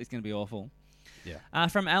 but it's going to be awful. Yeah.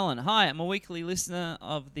 From Alan. Hi, I'm a weekly listener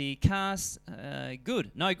of the cast. Good.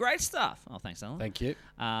 No, great stuff. Oh, thanks, Alan. Thank you.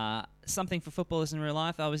 Something for footballers in real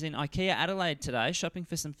life. I was in IKEA Adelaide today shopping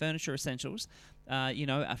for some furniture essentials. A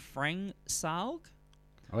Frang Salg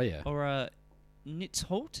Oh, yeah. or a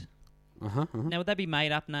Nitzholt. Uh-huh. Now, would they be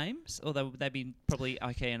made-up names, or would they be probably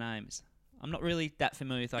IKEA names? I'm not really that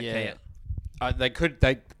familiar with IKEA. Yeah. They could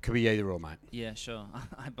be either or, mate. Yeah, sure.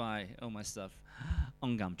 I buy all my stuff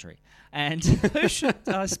on Gumtree. And who should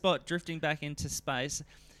I spot drifting back into space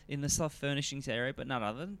in the soft furnishings area, but none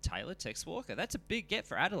other than Taylor Tex Walker? That's a big get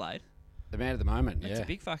for Adelaide. The man at the moment, That's yeah. a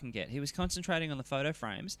big fucking get. He was concentrating on the photo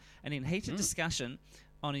frames and in heated discussion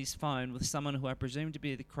on his phone with someone who I presume to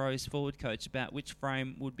be the Crows forward coach about which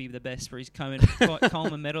frame would be the best for his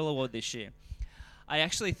Coleman Medal Award this year. I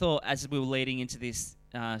actually thought, as we were leading into this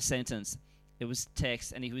sentence, it was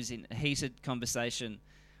Tex, and he was in a heated conversation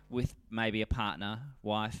with maybe a partner,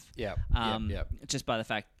 wife. Yeah. Just by the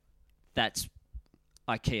fact that's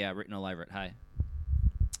IKEA written all over it. Hey.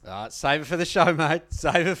 Save it for the show, mate.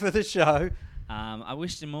 Save it for the show. I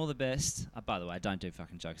wished him all the best. By the way, don't do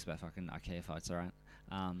fucking jokes about fucking IKEA fights, all right?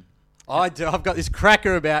 I do. I've got this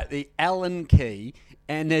cracker about the Allen key,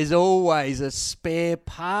 and there's always a spare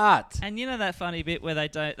part. And you know that funny bit where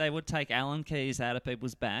they would take Allen keys out of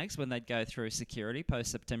people's bags when they'd go through security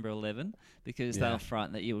post September 11 because they Yeah. were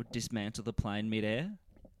frightened that you would dismantle the plane midair.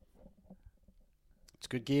 It's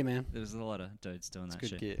good gear, man. There was a lot of dudes doing that Good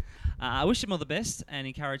shit. gear. I wish him all the best and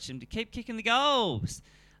encouraged him to keep kicking the goals.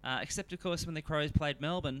 Except, of course, when the Crows played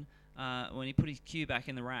Melbourne, when he put his cue back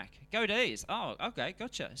in the rack. Go D's. Oh, okay,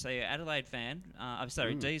 gotcha. So you're Adelaide fan. I'm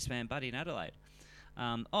sorry, D's fan, buddy in Adelaide.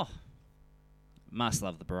 Must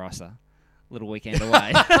love the Barossa. Little weekend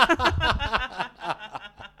away.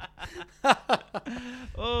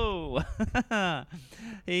 Oh,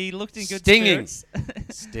 he looked in good spirits.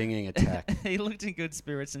 Stinging attack. He looked in good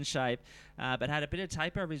spirits and shape, but had a bit of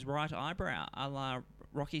tape over his right eyebrow, a la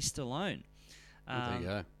Rocky Stallone. There you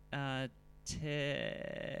go.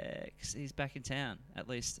 Tex, he's back in town, at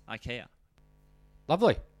least IKEA.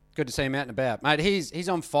 Lovely. Good to see him out and about. Mate, he's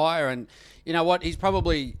on fire, and you know what? He's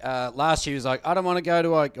probably, last year he was like, I don't want to go to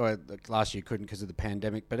IKEA. Last year couldn't because of the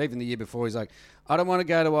pandemic, but even the year before he's like, I don't want to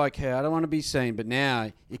go to IKEA. I don't want to be seen. But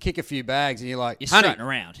now you kick a few bags and you're like, You're honey, strutting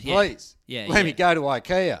around. Yeah. please, Yeah, let me yeah. go to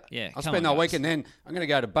IKEA. Yeah, I'll come spend on, the week guys. and then I'm going to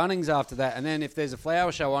go to Bunnings after that. And then if there's a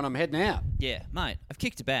flower show on, I'm heading out. Yeah, mate, I've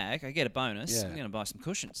kicked a bag. I get a bonus. Yeah. I'm going to buy some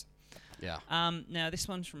cushions. Yeah. Now, this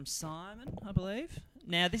one's from Simon, I believe.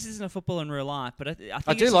 Now, this isn't a football in real life, but I think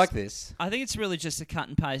I do it's like just- this. I think it's really just a cut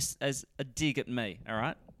and paste as a dig at me, all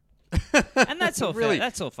right? And that's all Really?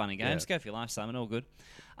 that's all fun and games. Yeah. Go for your life, Simon. All good.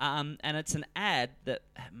 And it's an ad that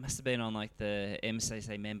must have been on like the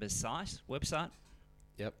MCC members website,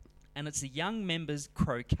 Yep. and it's a young members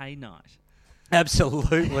croquet night.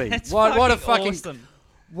 Absolutely. It's what a fucking fucking awesome.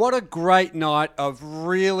 what a great night of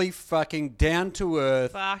really fucking down to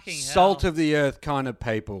earth, Fucking salt hell. of the earth kind of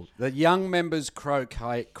people. The young members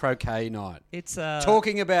croquet night. It's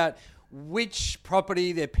Talking about which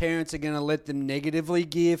property their parents are going to let them negatively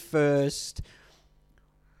gear first,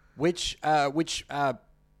 which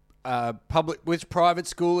private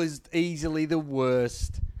school is easily the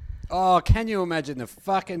worst. Oh, can you imagine the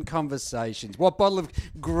fucking conversations? What bottle of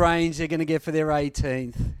Grange they're going to get for their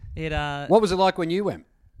 18th? What was it like when you went?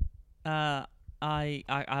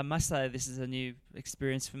 I must say this is a new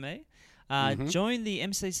experience for me. Join the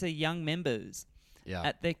MCC young members Yeah.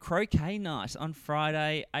 at their croquet night on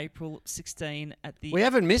Friday, April 16 at the... We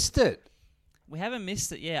haven't missed it. We haven't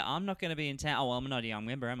missed it, yeah. I'm not going to be in town. Oh, well, I'm not a young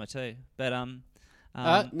member, am I too? But,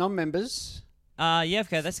 Non-members. yeah,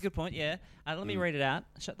 okay, that's a good point, yeah. Let me read it out.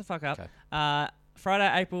 Shut the fuck up. Okay.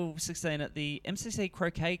 Friday, April 16 at the MCC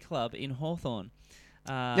Croquet Club in Hawthorne.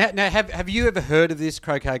 Now, have you ever heard of this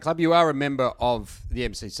croquet club? You are a member of the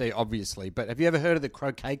MCC, obviously, but have you ever heard of the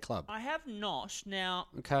croquet club? I have not. Now,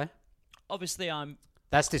 Okay. obviously,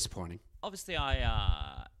 That's disappointing. I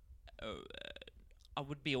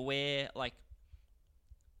would be aware, like,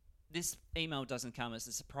 this email doesn't come as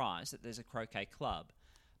a surprise that there's a croquet club.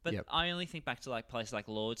 But Yep. I only think back to, like, places like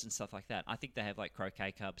Lords and stuff like that. I think they have, like,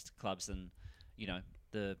 croquet clubs and, you know,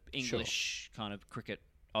 the English kind of cricket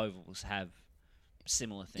ovals have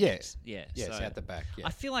similar things. Yeah. Yes, so out the back. Yeah.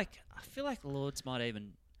 I feel like Lords might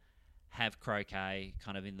even have croquet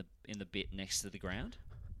kind of in the bit next to the ground.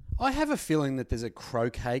 I have a feeling that there's a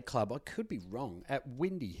croquet club. I could be wrong at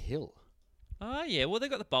Windy Hill. Oh yeah, well they've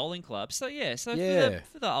got the bowling club, so yeah. So Yeah.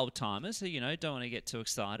 for the old timers who don't want to get too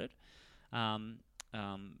excited,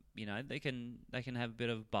 they can have a bit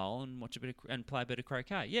of bowl and watch a bit and play a bit of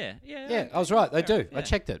croquet. Yeah. Yeah, I was right. They do. Yeah. I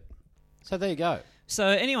checked it. So there you go. So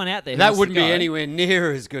anyone out there, who That wants to wouldn't be go- anneanywhere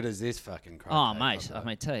near as good as this fucking croquet. Oh mate, club, I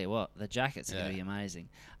mean, tell you what, the jackets are going to be amazing.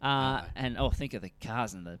 know. And think of the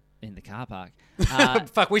cars in the car park.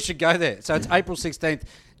 Fuck, we should go there. So it's April 16th.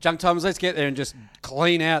 Junk Times, let's get there and just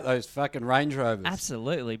clean out those fucking Range Rovers.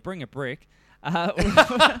 Absolutely, bring a brick.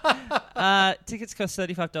 Tickets cost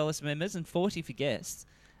 $35 for members and $40 for guests,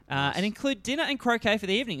 and include dinner and croquet for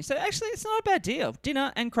the evening. So actually, it's not a bad deal.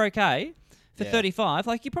 Dinner and croquet for $35.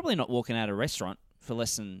 Like, you're probably not walking out of a restaurant for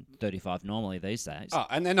less than $35 normally these days. Oh,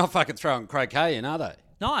 and they're not fucking throwing croquet in, are they?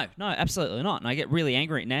 No, absolutely not. And I get really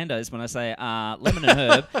angry at Nando's when I say lemon and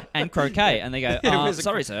herb and croquet, and they go, where's the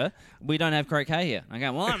sorry, sir, we don't have croquet here. I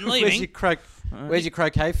go, well, I'm Where's leaving. your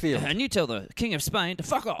croquet field? And you tell the King of Spain to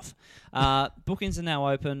fuck off. Bookings are now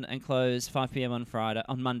open and close 5 p.m.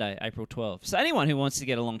 on Monday, April 12th. So anyone who wants to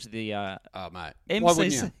get along to the Oh, mate. Why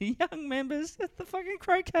wouldn't you? MCC young members at the fucking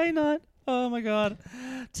croquet night. Oh, my God.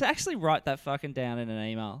 To actually write that fucking down in an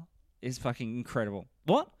email is fucking incredible.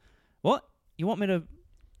 What? You want me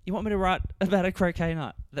to write about a croquet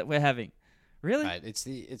night that we're having? Really? Mate, it's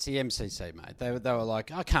the MCC, mate. They were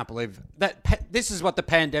like, I can't believe that. This is what the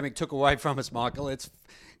pandemic took away from us, Michael. It's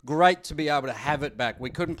great to be able to have it back.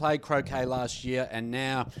 We couldn't play croquet last year, and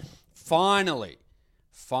now, finally,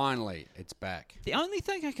 it's back. The only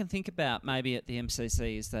thing I can think about maybe at the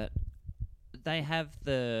MCC is that they have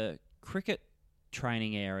the cricket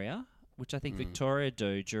training area, which I think Victoria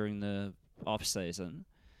do during the off season.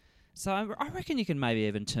 So I reckon you can maybe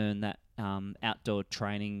even turn that outdoor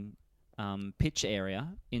training pitch area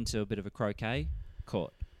into a bit of a croquet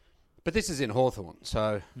court. But this is in Hawthorn,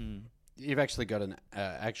 so you've actually got an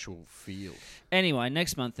actual field. Anyway,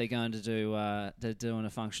 next month they're going to do they're doing a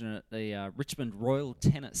function at the Richmond Royal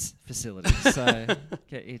Tennis Facility. So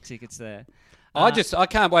get your tickets there. I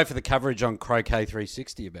can't wait for the coverage on Croquet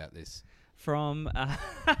 360 about this. From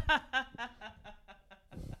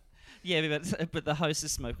yeah, but the host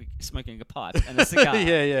is smoking a pipe and a cigar.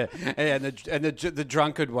 yeah, and the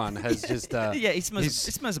drunkard one has just yeah, he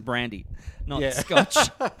smells of brandy, not Yeah. scotch.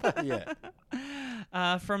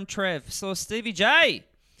 yeah. From Trev, saw Stevie J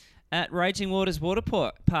at Raging Waters Water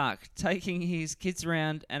Park, taking his kids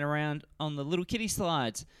around on the little kiddie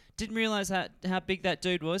slides. Didn't realise how big that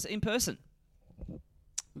dude was in person.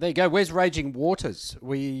 There you go. Where's Raging Waters?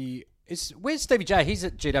 Where's Stevie J? He's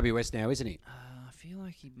at GWS now, isn't he?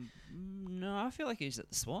 I feel like he's at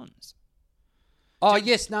the Swans. Oh,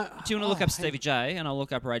 yes, no. Do you want to look up Stevie J and I'll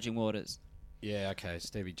look up Raging Waters? Yeah, okay,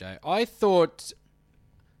 Stevie J. I thought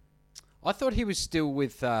he was still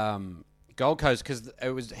with Gold Coast because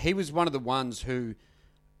he was one of the ones who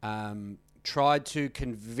tried to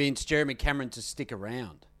convince Jeremy Cameron to stick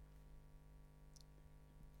around.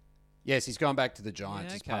 Yes, he's gone back to the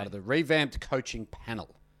Giants as part of the revamped coaching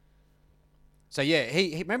panel. So yeah,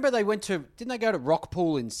 he remember didn't they go to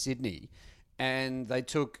Rockpool in Sydney, and they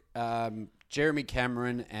took Jeremy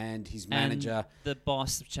Cameron and his manager. And the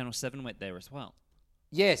boss of Channel 7 went there as well.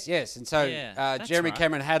 Yes, and so Jeremy right.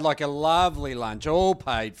 Cameron had like a lovely lunch, all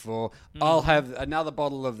paid for. I'll have another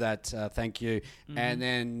bottle of that, thank you. And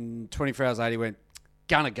then 24 hours later, he went,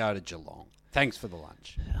 gonna go to Geelong. Thanks for the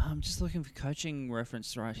lunch. I'm just looking for coaching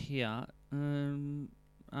reference right here.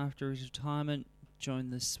 After his retirement,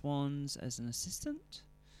 joined the Swans as an assistant.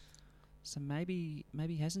 So maybe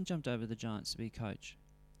he hasn't jumped over the Giants to be a coach.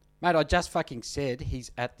 Mate, I just fucking said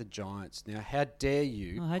he's at the Giants. Now, how dare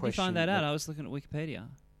you How'd you find that out? I was looking at Wikipedia.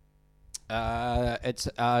 It's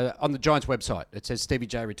on the Giants website. It says Stevie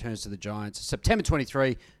J returns to the Giants September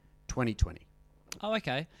 23, 2020. Oh,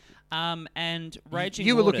 okay. And Raging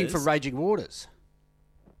You were Waters, looking for Raging Waters.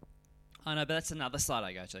 I know, but that's another site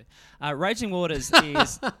I go to. Raging Waters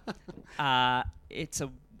is it's a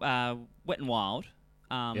Wet and Wild,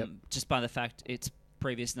 just by the fact its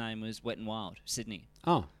previous name was Wet and Wild, Sydney.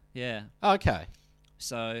 Oh. Yeah. Okay.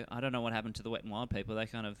 So I don't know what happened to the Wet and Wild people. They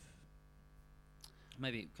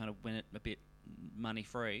maybe went it a bit money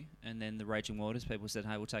free, and then the Raging Waters people said,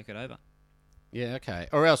 "Hey, we'll take it over." Yeah. Okay.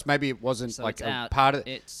 Or else maybe it wasn't So like it's a out. part of.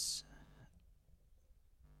 It's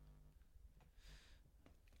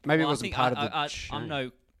Maybe well, it wasn't part of the.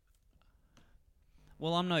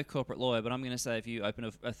 I'm no corporate lawyer, but I'm going to say if you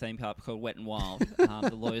open a theme park called Wet and Wild,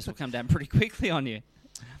 the lawyers will come down pretty quickly on you.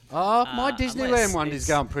 Oh, my unless Disneyland one is it's-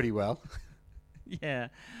 going pretty well. Yeah.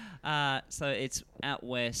 So it's out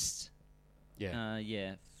west.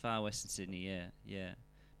 Yeah. Far west in Sydney. Yeah.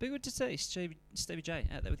 Be good to see Stevie J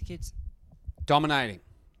out there with the kids. Dominating.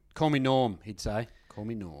 Call me Norm, he'd say. Call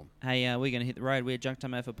me Norm. Hey, we're going to hit the road. We're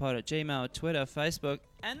JunkTimeAFLPod at Gmail, Twitter, Facebook,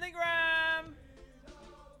 and the Gram.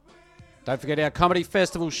 Don't forget our comedy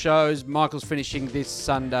festival shows. Michael's finishing this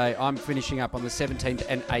Sunday. I'm finishing up on the 17th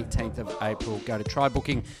and 18th of April. Go to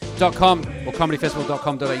trybooking.com or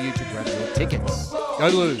comedyfestival.com.au to grab your tickets. Go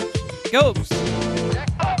Lose. Go!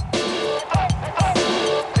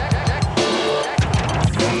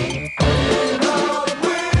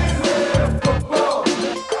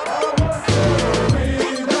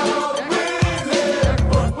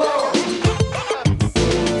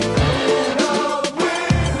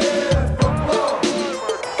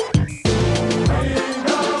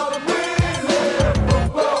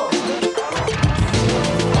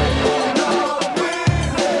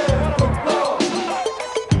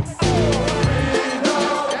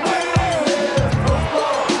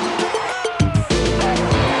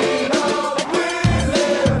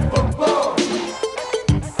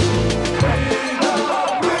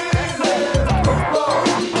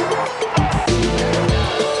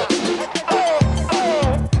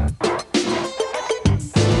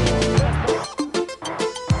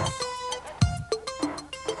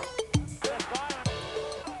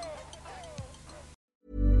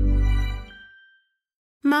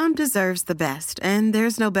 deserves the best, and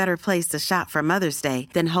there's no better place to shop for Mother's Day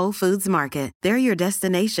than Whole Foods Market. They're your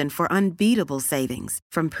destination for unbeatable savings,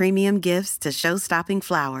 from premium gifts to show-stopping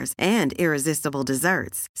flowers and irresistible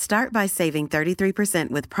desserts. Start by saving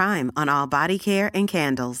 33% with Prime on all body care and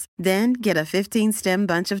candles. Then get a 15-stem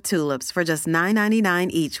bunch of tulips for just $9.99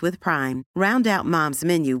 each with Prime. Round out Mom's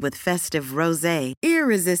menu with festive rosé,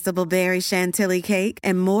 irresistible berry chantilly cake,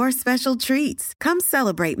 and more special treats. Come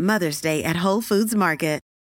celebrate Mother's Day at Whole Foods Market.